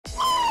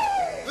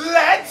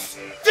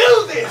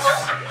this!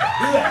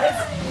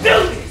 Let's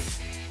do this!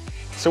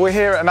 So we're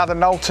here at another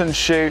Knowlton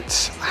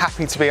shoot,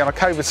 happy to be on a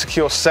COVID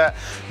secure set.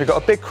 We've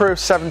got a big crew of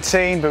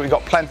 17, but we've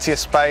got plenty of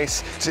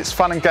space. It's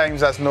fun and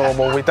games as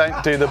normal. We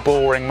don't do the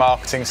boring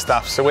marketing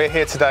stuff. So we're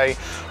here today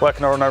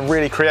working on a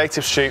really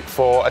creative shoot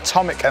for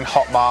Atomic and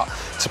Hotmart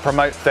to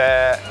promote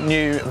their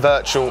new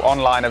virtual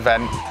online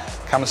event.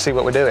 Come and see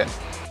what we're doing.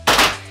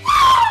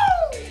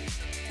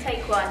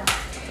 Take one.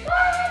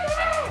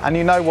 And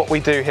you know what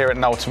we do here at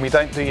Knowlton, we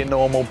don't do your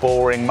normal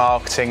boring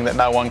marketing that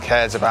no one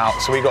cares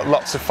about, so we've got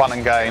lots of fun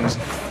and games.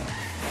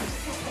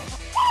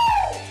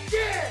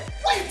 Yeah!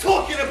 What are you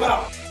talking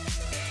about?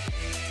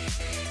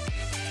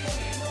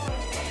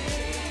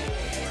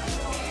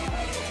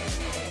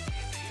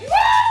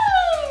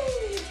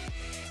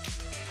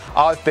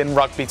 I've been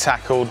rugby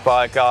tackled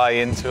by a guy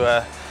into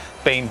a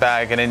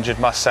beanbag and injured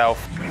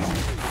myself.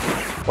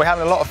 We're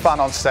having a lot of fun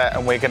on set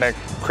and we're going to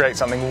create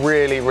something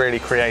really, really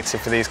creative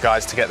for these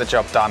guys to get the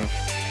job done.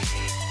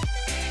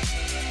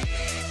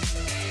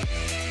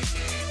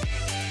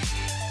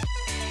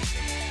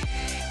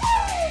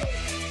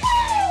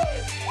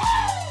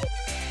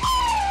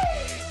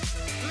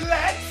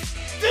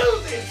 Let's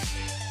do this!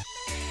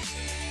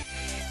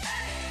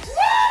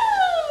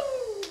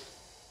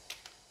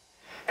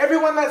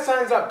 Everyone that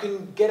signs up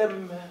can get a